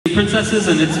princesses,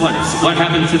 and it's what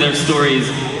happens to their stories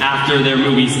after their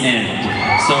movies end.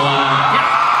 So, yeah.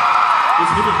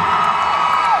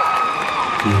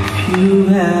 If you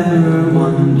ever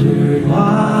wondered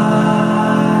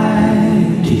why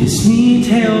Disney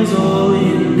tells all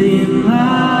end in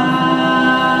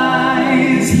lies,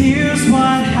 here's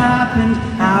what happened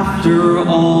after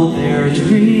all their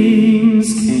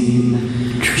dreams came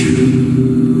true.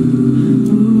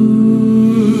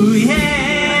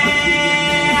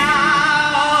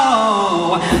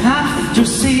 After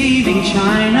saving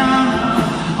China,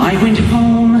 I went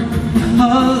home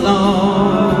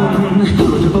alone.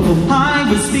 I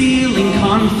was feeling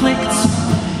conflicts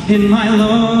in my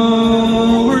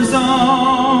lower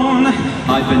zone.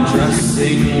 I've been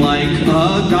dressing like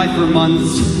a guy for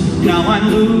months. Now I'm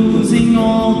losing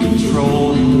all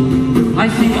control. I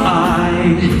think I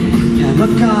am a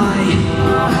guy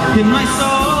in my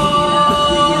soul.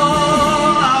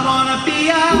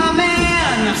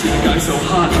 The guy's so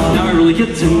hot, now I really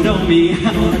get to know me.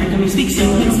 Every time he speaks, he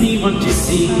makes me want to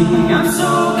sing. I'm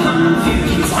so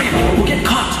confused. We'll get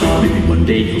caught. Maybe one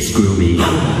day he'll screw me.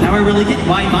 Now I really get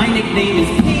why my nickname is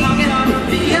Pig. I've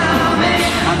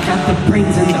got the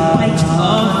brains and the bite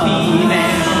of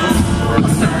females,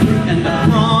 plus the pig and the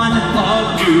brawn of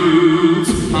dudes.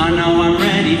 I know I'm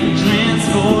ready for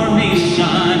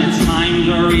transformation. It's time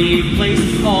to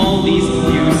replace all these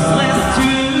useless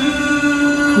dudes.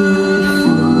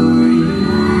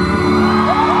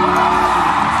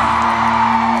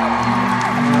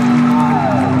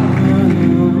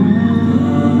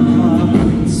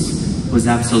 Was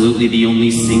absolutely the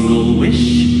only single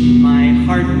wish my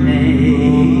heart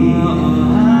made.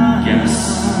 Yes,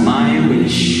 my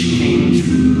wish came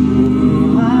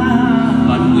true.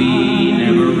 But we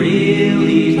never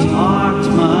really talked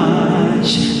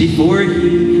much before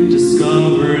he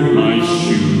discovered my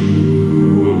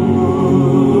shoe.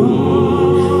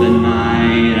 The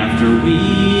night after we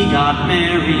got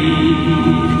married,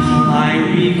 I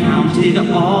recounted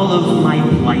all of my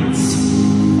plights,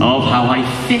 of how I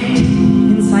fit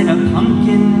inside a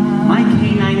pumpkin. My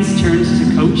canines turned to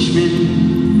coachmen.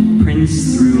 Prince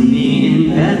threw me in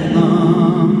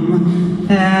Bedlam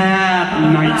that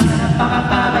night.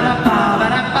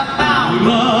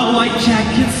 The white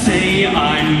jackets say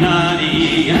I'm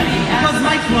nutty, 'cause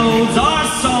my clothes are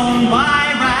sewn by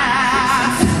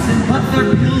rats. But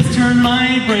their pills turn my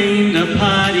brain to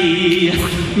putty.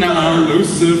 Now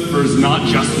Lucifer's not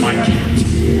just my cat.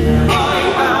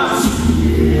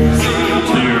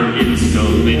 Their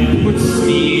insulin puts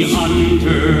me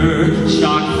under.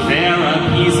 Shock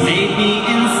therapies made me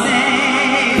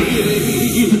insane.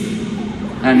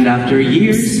 And after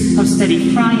years of steady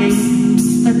frying,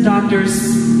 the doctors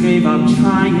gave up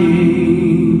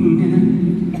trying.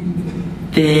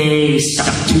 They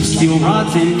stuck 2 steel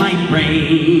rods in my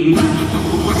brain.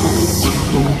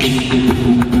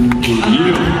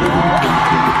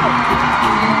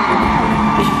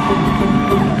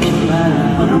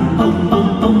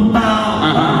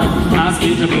 I was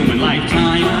given a booming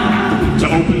lifetime to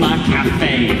open my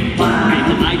cafe.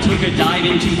 And I took a dive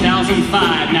in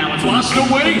 2005. Now it's washed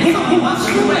away.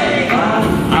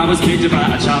 I was kicked by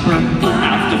a chopper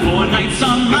after 4 nights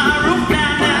on my roof.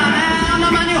 Now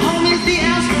my new home is the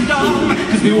Astrodome.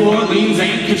 'Cause New Orleans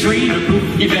ain't Katrina proof.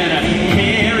 You better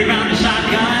carry around a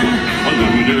shotgun.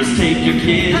 Looters take your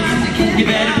kids. You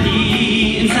better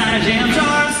pee inside of jam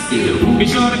jars. Be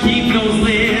sure to keep those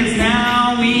lids.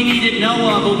 Now we needed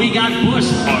Noah, but we got Bush.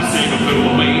 Our sailor flew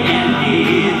away and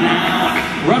hid. Now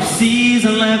rough seas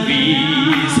and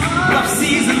levees, rough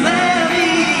seas and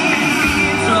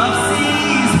levees, rough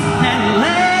seas and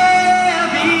levees.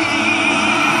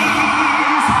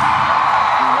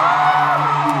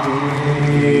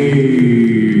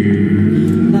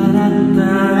 Da, da, da.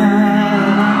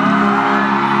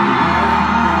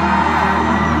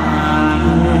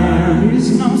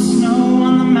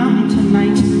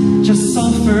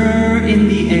 Sulfur in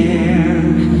the air,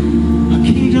 a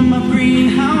kingdom of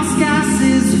greenhouse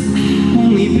gases.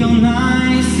 Only Bill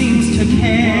Nye seems to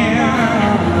care.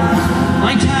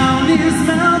 My town is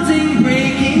melting,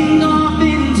 breaking off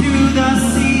into the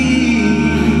sea.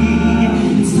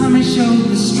 It's time I showed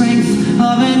the strength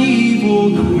of an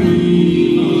evil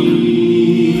queen.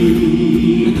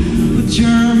 With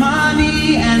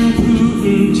Germany and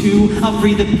Putin too, I'll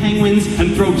free the penguins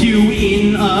and throw you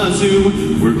in a zoo.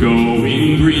 We're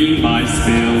going green by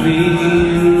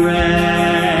spilling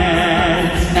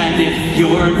red. And if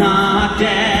you're not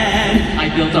dead, I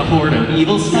built a horde of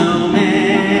evil snowmen.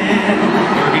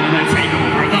 We're gonna take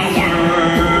over the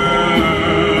world.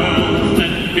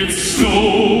 Let it snow,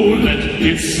 let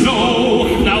it snow.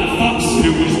 Now Fox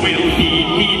News will need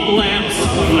heat lamps.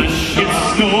 flesh it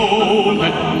snow,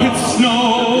 let it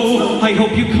snow. I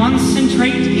hope you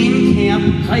concentrate in camp.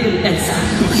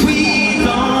 We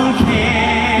don't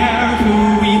care who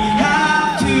we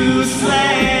have to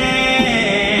slay.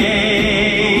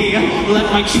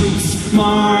 Let my troops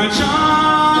march on.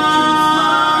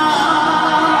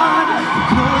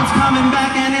 Cold's coming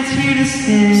back and it's here to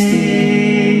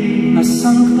stay. I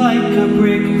sunk like a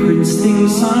brick, Princeton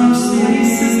song say.